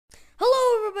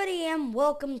everybody, and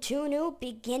welcome to a new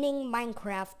beginning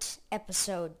Minecraft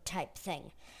episode type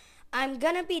thing. I'm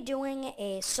gonna be doing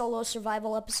a solo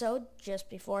survival episode just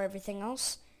before everything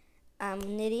else. I'm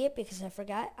an idiot because I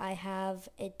forgot I have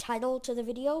a title to the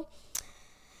video.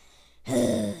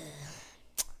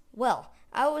 Well,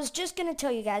 I was just gonna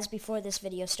tell you guys before this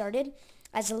video started,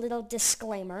 as a little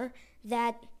disclaimer,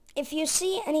 that if you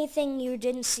see anything you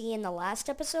didn't see in the last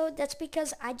episode, that's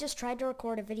because I just tried to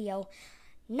record a video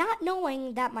not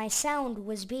knowing that my sound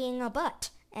was being a butt,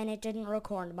 and it didn't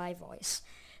record my voice.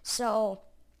 So,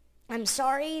 I'm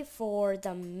sorry for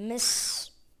the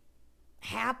mishap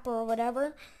or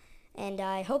whatever, and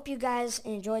I hope you guys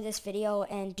enjoy this video,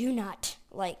 and do not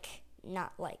like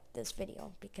this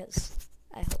video, because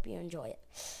I hope you enjoy it.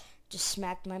 Just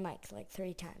smacked my mic like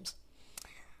 3 times.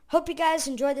 Hope you guys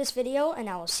enjoy this video, and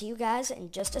I will see you guys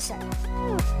in just a second.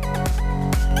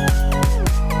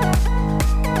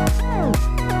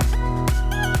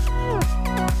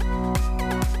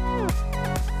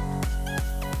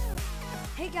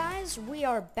 Hey guys, we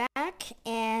are back,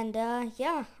 and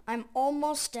yeah, I'm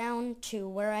almost down to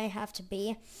where I have to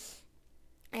be.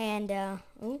 And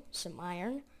ooh, some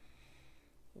iron.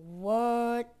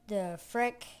 What the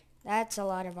frick? That's a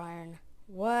lot of iron.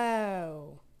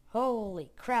 Whoa.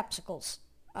 Holy crapsicles.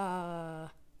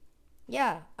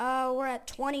 Yeah, we're at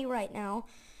 20 right now.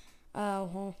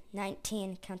 Well,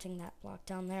 19, counting that block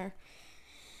down there.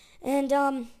 And,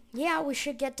 yeah, we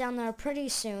should get down there pretty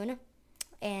soon.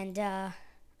 And,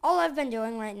 all I've been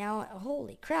doing right now,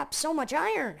 holy crap, so much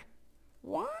iron.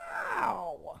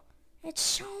 Wow. It's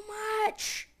so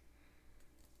much.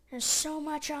 There's so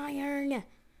much iron.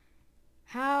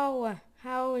 How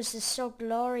is this so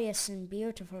glorious and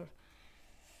beautiful?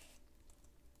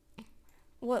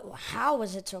 How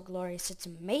is it so glorious? It's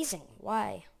amazing.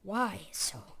 Why?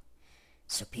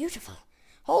 So beautiful.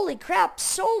 Holy crap,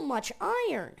 so much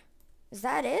iron. Is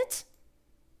that it?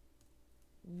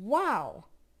 Wow.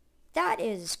 That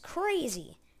is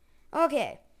crazy.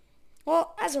 Okay.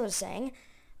 Well, as I was saying,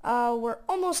 we're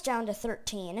almost down to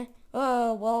 13.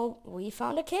 Well, we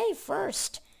found a cave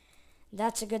first.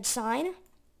 That's a good sign.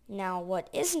 Now, what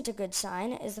isn't a good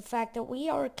sign is the fact that we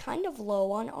are kind of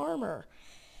low on armor.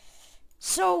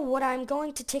 So what I'm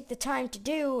going to take the time to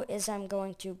do is I'm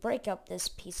going to break up this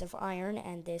piece of iron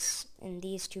and these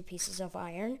 2 pieces of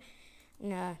iron. I'm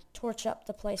gonna torch up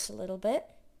the place a little bit.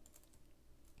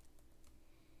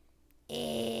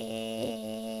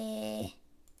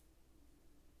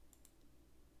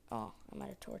 Oh, I'm out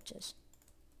of torches.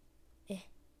 There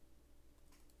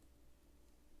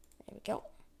we go.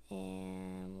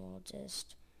 And we'll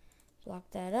just block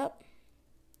that up.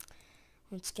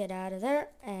 Let's get out of there,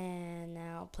 and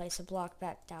now place a block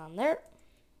back down there.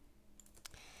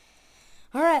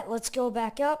 Alright, let's go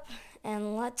back up,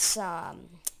 and let's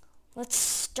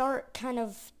start kind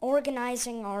of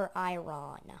organizing our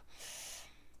iron.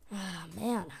 Ah,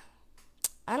 man.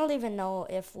 I don't even know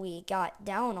if we got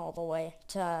down all the way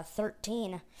to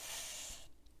 13.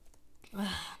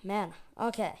 Ah, man.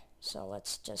 Okay, so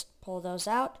let's just pull those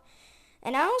out.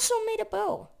 And I also made a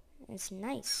bow. It's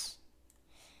nice.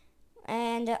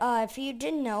 And if you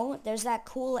didn't know, there's that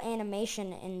cool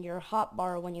animation in your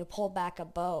hotbar when you pull back a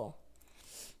bow.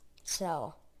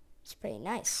 So, it's pretty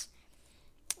nice.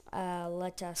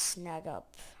 Let us snag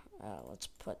up. Let's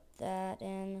put that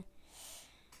in.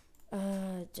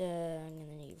 I'm gonna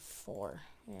need 4.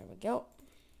 There we go.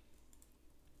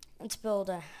 Let's build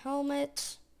a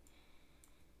helmet.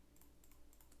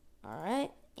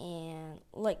 Alright, and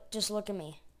just look at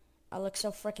me. I look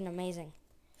so freaking amazing.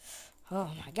 Oh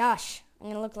my gosh, I'm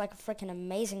gonna look like a freaking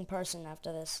amazing person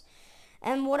after this.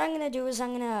 And what I'm gonna do is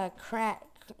I'm gonna create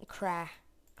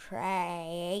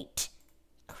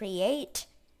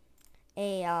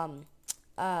a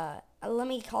let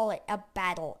me call it a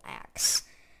battle axe,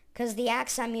 because the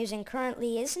axe I'm using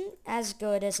currently isn't as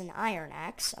good as an iron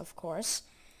axe, of course.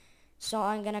 So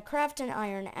I'm gonna craft an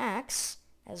iron axe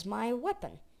as my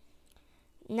weapon.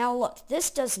 Now look, this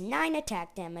does 9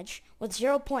 attack damage with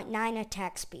 0.9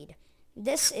 attack speed.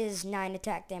 This is 9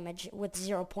 attack damage with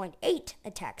 0.8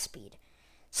 attack speed.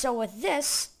 So with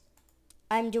this,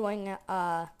 I'm doing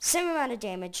same amount of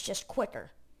damage, just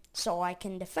quicker. So I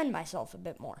can defend myself a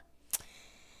bit more.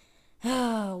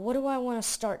 What do I want to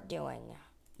start doing?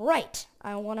 Right,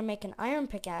 I want to make an iron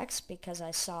pickaxe because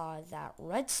I saw that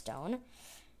redstone.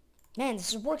 Man, this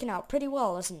is working out pretty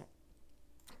well, isn't it?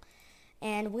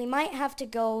 And we might have to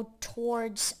go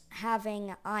towards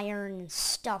having iron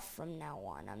stuff from now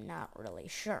on. I'm not really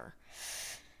sure.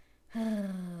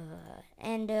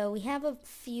 And we have a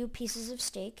few pieces of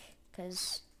steak,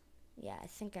 because, yeah, I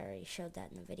think I already showed that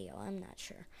in the video. I'm not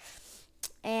sure.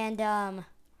 And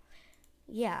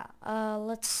yeah,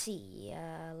 let's see.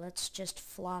 Let's just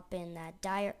flop in that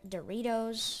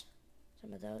Doritos.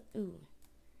 Some of those. Ooh.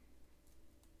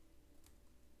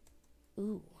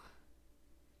 Ooh.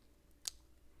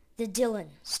 The Dylan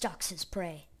stalks his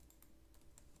prey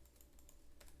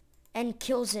and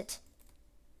kills it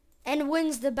and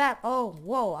wins the battle. Oh,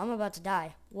 whoa, I'm about to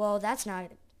die. Whoa, that's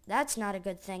not a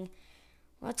good thing.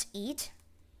 Let's eat.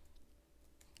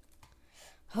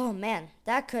 Oh man,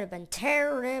 that could have been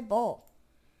terrible.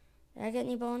 Did I get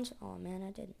any bones? Oh man,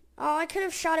 I didn't. Oh, I could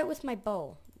have shot it with my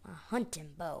bow. A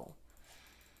hunting bow.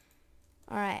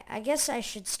 Alright, I guess I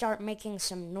should start making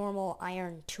some normal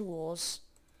iron tools.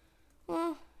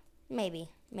 Well, maybe.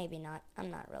 Maybe not. I'm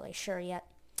not really sure yet.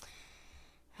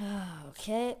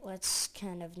 Okay, let's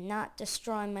kind of not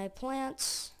destroy my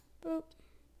plants. Boop.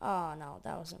 Oh no,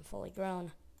 that wasn't fully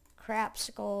grown.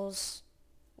 Crapsicles.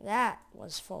 That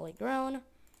was fully grown.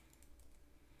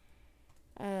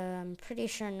 I'm pretty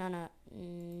sure none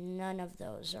of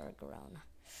those are grown.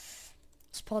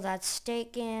 Let's pull that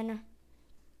steak in.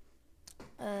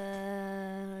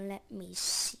 Let me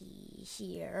see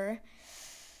here.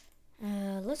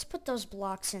 Let's put those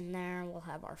blocks in there. We'll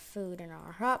have our food in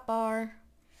our hotbar.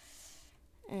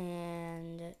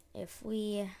 And if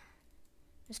we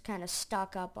just kind of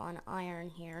stock up on iron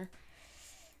here.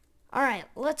 Alright,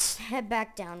 let's head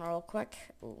back down real quick.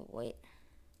 Ooh, wait.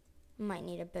 Might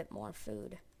need a bit more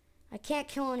food. I can't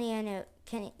kill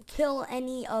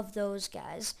any of those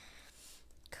guys.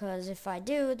 Because if I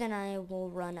do, then I will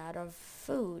run out of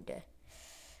food.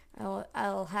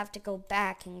 I'll have to go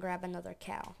back and grab another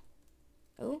cow.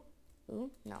 Ooh,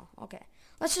 no, okay.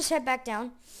 Let's just head back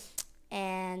down,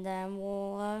 and then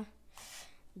we'll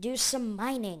do some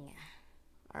mining.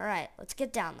 Alright, let's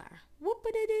get down there.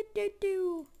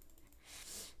 Whoop-a-doo-doo-doo-doo.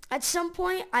 At some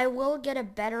point, I will get a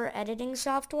better editing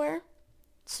software,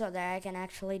 so that I can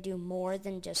actually do more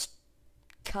than just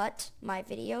cut my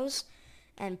videos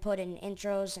and put in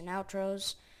intros and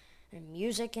outros and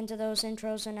music into those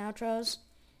intros and outros.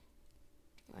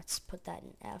 Let's put that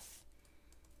in F.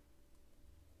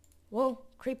 Whoa,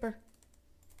 creeper.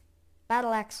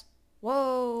 Battle axe.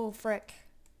 Whoa, frick.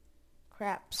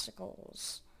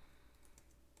 Crapsicles.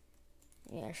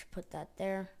 Yeah, I should put that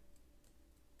there.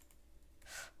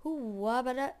 Ooh,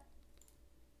 wabba-da.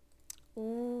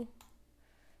 Ooh.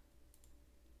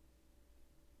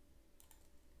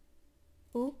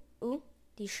 Ooh.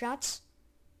 These shots.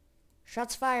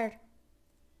 Shots fired.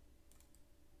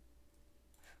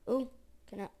 Ooh.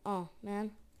 Can I? Oh,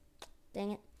 man.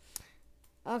 Dang it.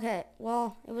 Okay,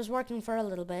 well, it was working for a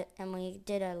little bit, and we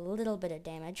did a little bit of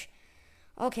damage.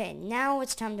 Okay, now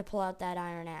it's time to pull out that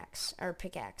iron axe, or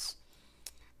pickaxe.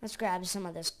 Let's grab some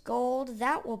of this gold.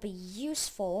 That will be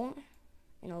useful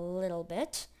in a little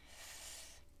bit.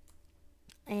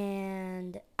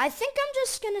 And I think I'm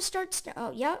just going to start...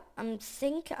 I'm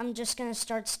just going to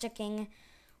start sticking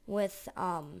with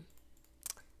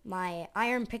my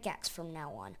iron pickaxe from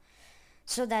now on.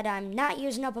 So that I'm not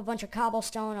using up a bunch of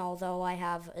cobblestone, although I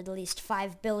have at least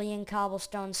 5 billion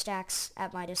cobblestone stacks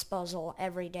at my disposal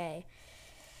every day.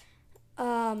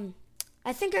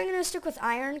 I think I'm going to stick with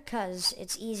iron because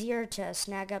it's easier to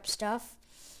snag up stuff.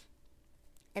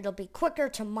 It'll be quicker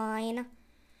to mine.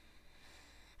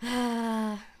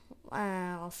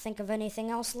 I'll think of anything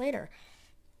else later.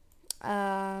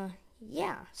 Yeah,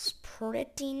 it's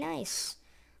pretty nice.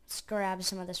 Let's grab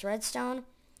some of this redstone.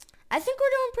 I think we're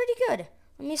doing pretty good.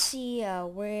 Let me see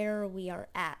where we are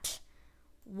at.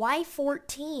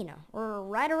 Y14. We're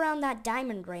right around that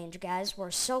diamond range, guys.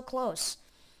 We're so close.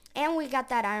 And we got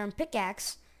that iron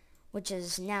pickaxe, which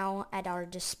is now at our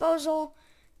disposal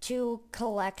to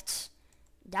collect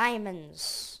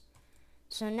diamonds.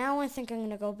 So now I think I'm going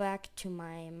to go back to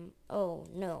my... Oh,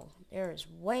 no. There is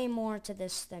way more to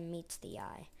this than meets the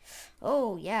eye.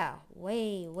 Oh, yeah.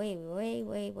 Way.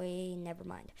 Never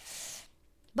mind.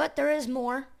 But there is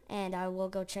more, and I will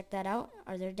go check that out.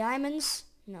 Are there diamonds?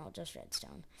 No, just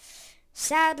redstone.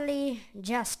 Sadly,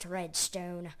 just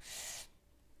redstone.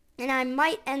 And I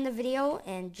might end the video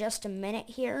in just a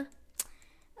minute here.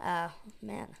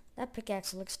 Man, that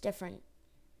pickaxe looks different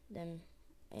than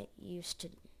it used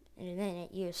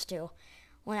to.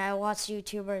 When I watch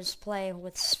YouTubers play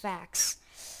with Sphax.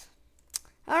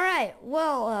 Alright,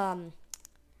 well,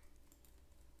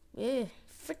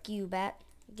 frick you, bat.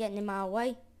 Getting in my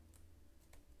way.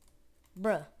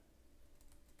 Bruh.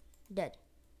 Dead.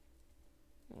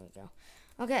 There we go.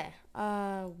 Okay,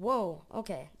 whoa,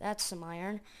 okay, that's some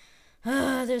iron.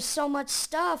 There's so much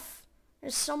stuff.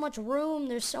 There's so much room.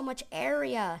 There's so much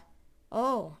area.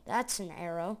 Oh, that's an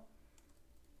arrow.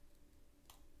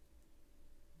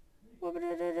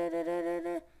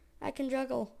 I I can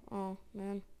juggle. Oh,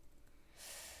 man.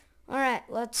 Alright,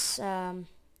 let's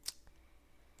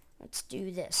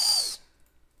do this.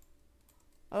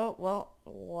 Oh, well,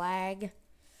 lag.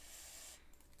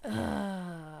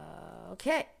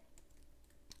 Okay.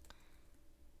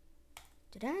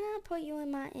 Did I not put you in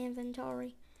my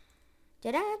inventory?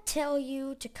 Did I tell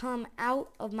you to come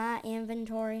out of my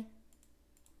inventory?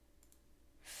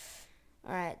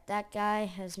 Alright, that guy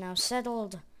has now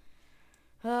settled.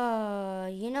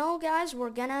 You know, guys,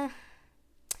 we're gonna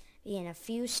be in a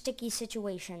few sticky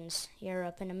situations here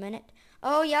up in a minute.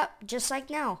 Oh, yep, just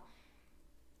like now.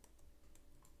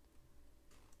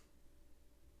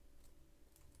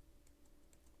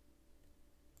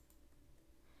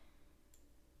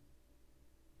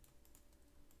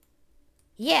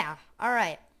 Yeah,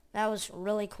 alright. That was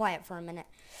really quiet for a minute.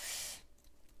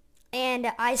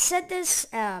 And I said this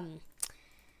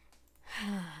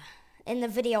in the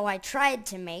video I tried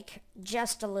to make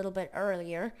just a little bit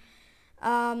earlier.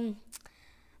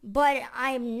 But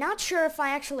I'm not sure if I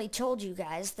actually told you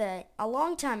guys that a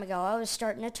long time ago I was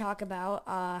starting to talk about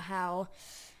how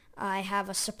I have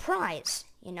a surprise,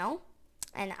 you know?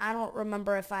 And I don't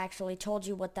remember if I actually told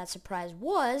you what that surprise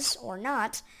was or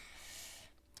not.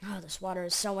 Oh, this water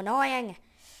is so annoying.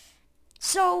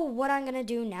 So what I'm going to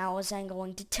do now is I'm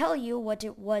going to tell you what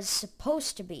it was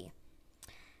supposed to be.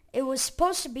 It was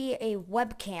supposed to be a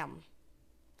webcam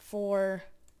for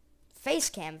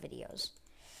facecam videos.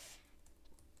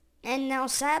 And now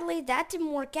sadly that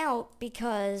didn't work out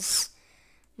because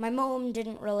my mom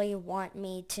didn't really want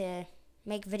me to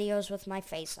make videos with my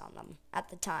face on them at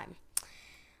the time.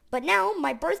 But now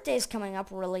my birthday is coming up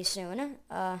really soon.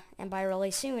 And by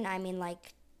really soon I mean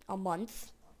like a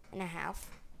month and a half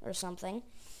or something.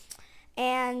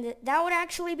 And that would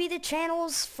actually be the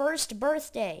channel's first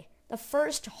birthday. The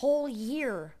first whole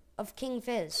year of King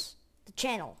Fizz. The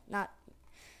channel, not...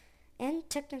 And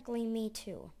technically me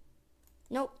too.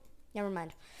 Nope, never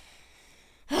mind.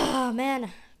 Oh,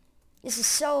 man. This is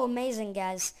so amazing,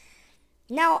 guys.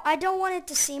 Now, I don't want it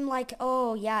to seem like,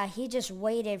 oh, yeah, he just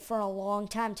waited for a long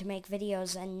time to make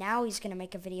videos, and now he's going to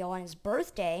make a video on his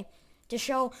birthday to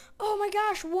show, oh my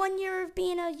gosh, 1 year of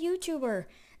being a YouTuber.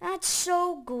 That's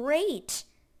so great.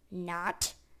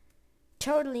 Not.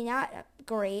 Totally not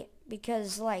great,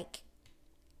 because, like,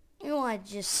 you want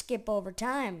to just skip over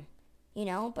time, you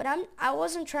know? But I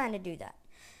wasn't trying to do that,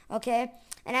 okay?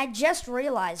 And I just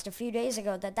realized a few days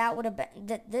ago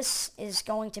that this is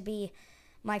going to be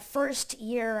my first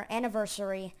year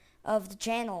anniversary of the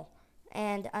channel.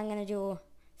 And I'm going to do a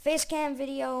facecam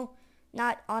video,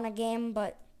 not on a game,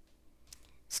 but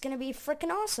it's going to be freaking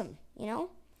awesome, you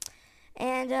know?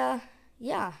 And,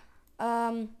 yeah.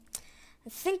 I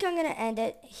think I'm going to end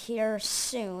it here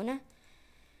soon. And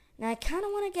I kind of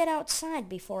want to get outside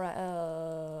before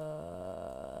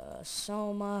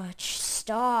so much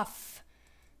stuff.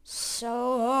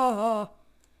 So,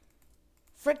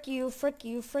 frick you, frick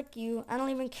you, frick you. I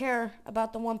don't even care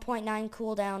about the 1.9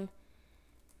 cooldown.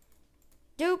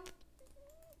 Doop,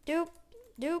 doop,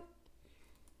 doop.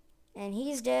 And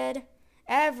he's dead.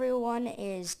 Everyone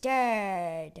is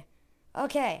dead.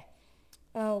 Okay.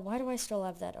 Oh, why do I still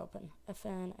have that open?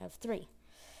 FN F3.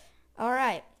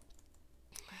 Alright.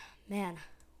 Man.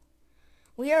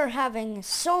 We are having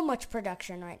so much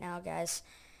production right now, guys.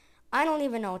 I don't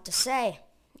even know what to say.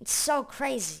 It's so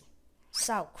crazy.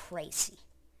 So crazy.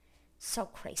 So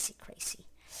crazy, crazy.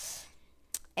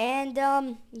 And,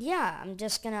 yeah, I'm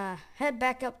just gonna head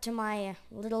back up to my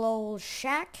little old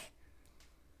shack.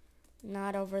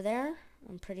 Not over there.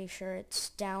 I'm pretty sure it's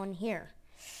down here.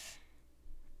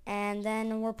 And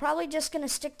then we're probably just gonna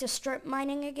stick to strip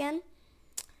mining again.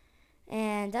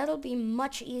 And that'll be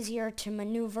much easier to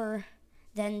maneuver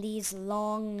than these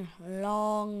long,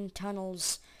 long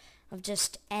tunnels of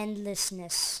just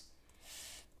endlessness.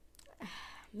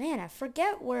 Man, I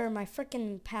forget where my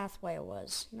frickin' pathway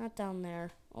was. Not down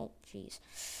there. Oh, jeez.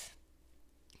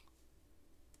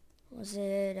 Was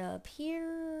it up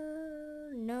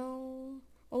here? No.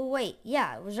 Oh, wait.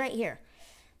 Yeah, it was right here.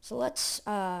 So let's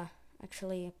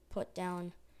actually put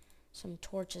down some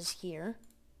torches here.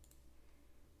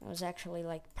 That was actually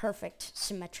like perfect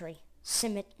symmetry.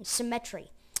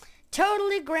 Symmetry.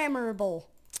 Totally grammarable.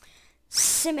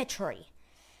 Symmetry.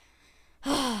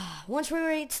 Once we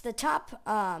reach the top,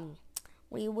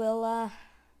 we will,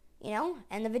 you know,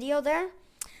 end the video there.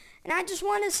 And I just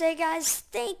want to say, guys,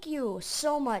 thank you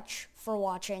so much for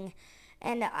watching.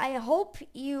 And I hope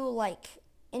you, like,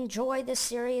 enjoy this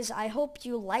series. I hope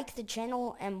you like the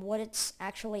channel and what it's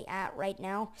actually at right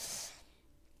now.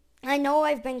 I know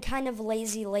I've been kind of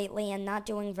lazy lately and not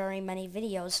doing very many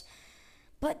videos.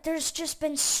 But there's just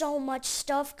been so much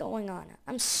stuff going on.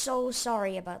 I'm so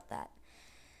sorry about that.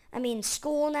 I mean,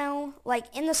 school now,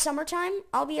 like in the summertime,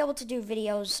 I'll be able to do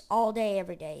videos all day,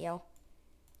 every day, yo.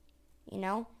 You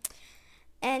know?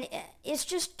 And it's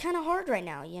just kind of hard right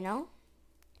now, you know?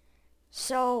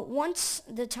 So once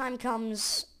the time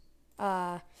comes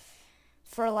for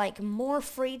like more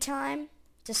free time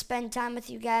to spend time with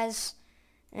you guys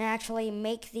and actually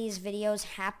make these videos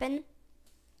happen,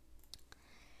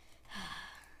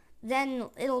 then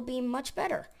it'll be much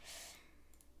better.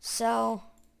 So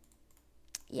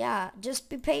yeah, just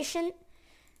be patient.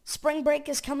 Spring break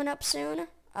is coming up soon.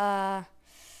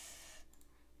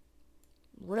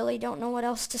 Really don't know what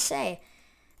else to say.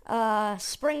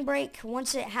 Spring break,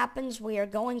 once it happens, we are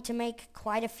going to make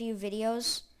quite a few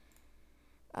videos.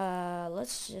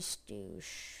 Let's just do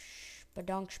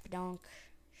spadonk, spadonk,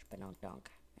 spadonk, donk,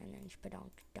 and then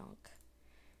spadonk, donk,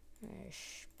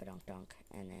 spadonk, donk,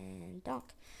 and then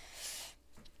donk.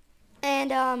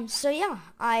 And, so yeah,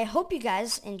 I hope you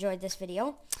guys enjoyed this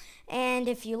video. And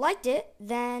if you liked it,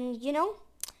 then, you know,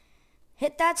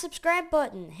 hit that subscribe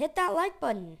button, hit that like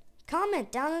button,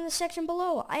 comment down in the section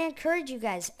below. I encourage you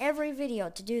guys every video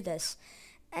to do this.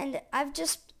 And I've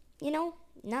just, you know,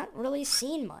 not really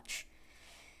seen much.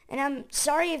 And I'm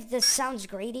sorry if this sounds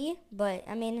greedy, but,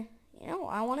 I mean, you know,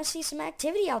 I want to see some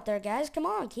activity out there, guys. Come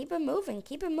on, keep it moving,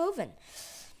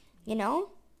 you know?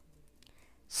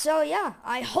 So yeah,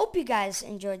 I hope you guys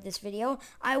enjoyed this video.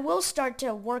 I will start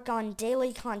to work on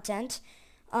daily content,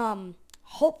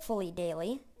 hopefully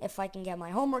daily, if I can get my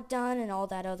homework done and all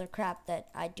that other crap that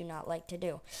I do not like to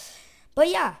do. But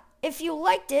yeah, if you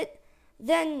liked it,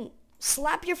 then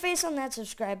slap your face on that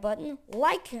subscribe button,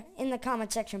 like in the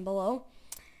comment section below,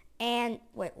 and,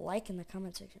 wait, like in the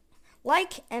comment section.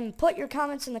 Like and put your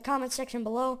comments in the comment section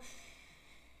below.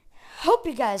 Hope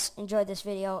you guys enjoyed this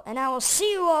video, and I will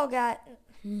see you all guys.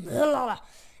 And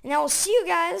I will see you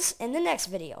guys in the next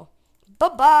video.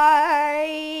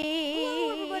 Bye-bye!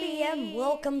 Hello everybody and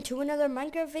welcome to another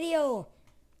Minecraft video.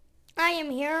 I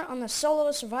am here on the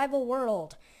solo survival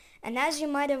world. And as you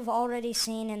might have already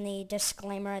seen in the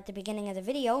disclaimer at the beginning of the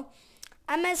video,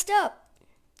 I messed up.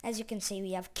 As you can see,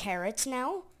 we have carrots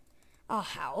now, a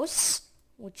house,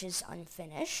 which is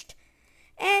unfinished,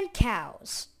 and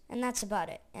cows. And that's about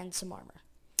it, and some armor.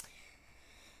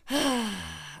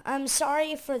 I'm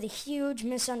sorry for the huge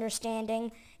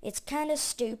misunderstanding. It's kind of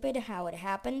stupid how it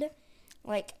happened.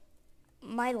 Like,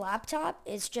 my laptop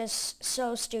is just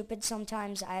so stupid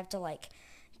sometimes. I have to, like,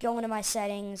 go into my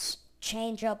settings,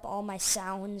 change up all my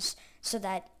sounds so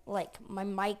that, like, my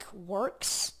mic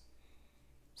works.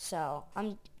 So,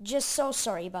 I'm just so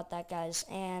sorry about that, guys.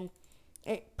 And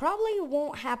it probably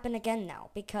won't happen again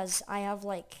now because I have,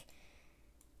 like,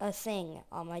 a thing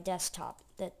on my desktop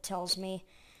that tells me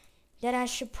that I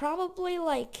should probably,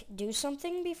 like, do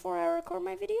something before I record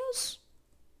my videos.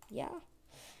 Yeah.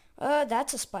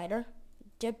 That's a spider.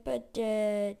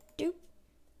 Dip-a-da-doop.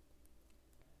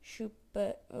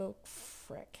 Shoop-a... Oh,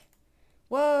 frick.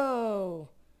 Whoa.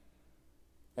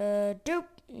 Doop.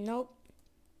 Nope.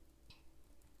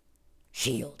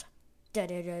 Shield.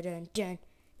 Da-da-da-dun-dun.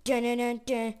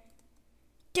 Dun-dun-dun-dun.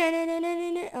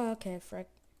 Dun-dun-dun-dun-dun. Okay, frick.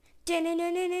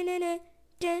 Dun-dun-dun-dun-dun-dun.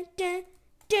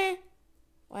 Dun-dun-dun.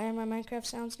 Why are my Minecraft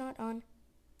sounds not on?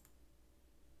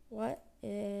 What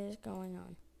is going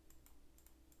on?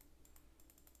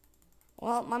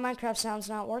 Well, my Minecraft sound's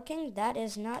not working. That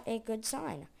is not a good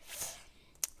sign.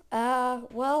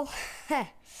 Well,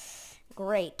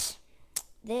 great.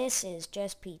 This is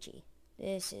just peachy.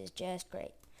 This is just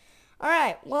great.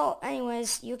 Alright, well,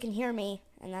 anyways, you can hear me,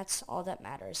 and that's all that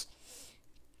matters.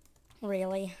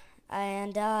 Really.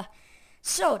 And,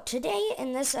 so, today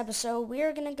in this episode, we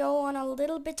are going to go on a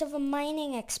little bit of a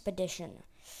mining expedition.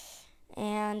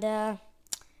 And,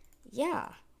 yeah,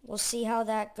 we'll see how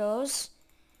that goes.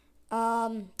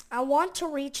 I want to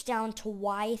reach down to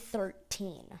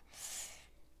Y13.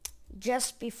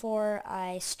 Just before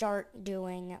I start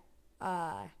doing,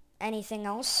 anything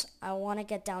else, I want to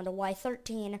get down to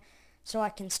Y13 so I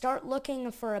can start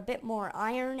looking for a bit more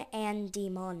iron and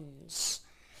demons.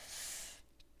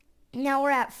 Now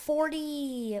we're at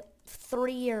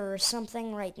 43 or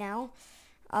something right now.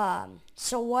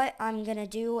 So what I'm going to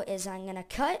do is I'm going to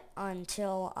cut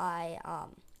until I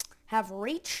have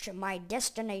reached my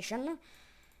destination.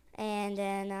 And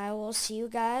then I will see you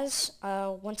guys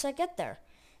once I get there.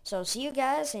 So see you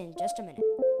guys in just a minute.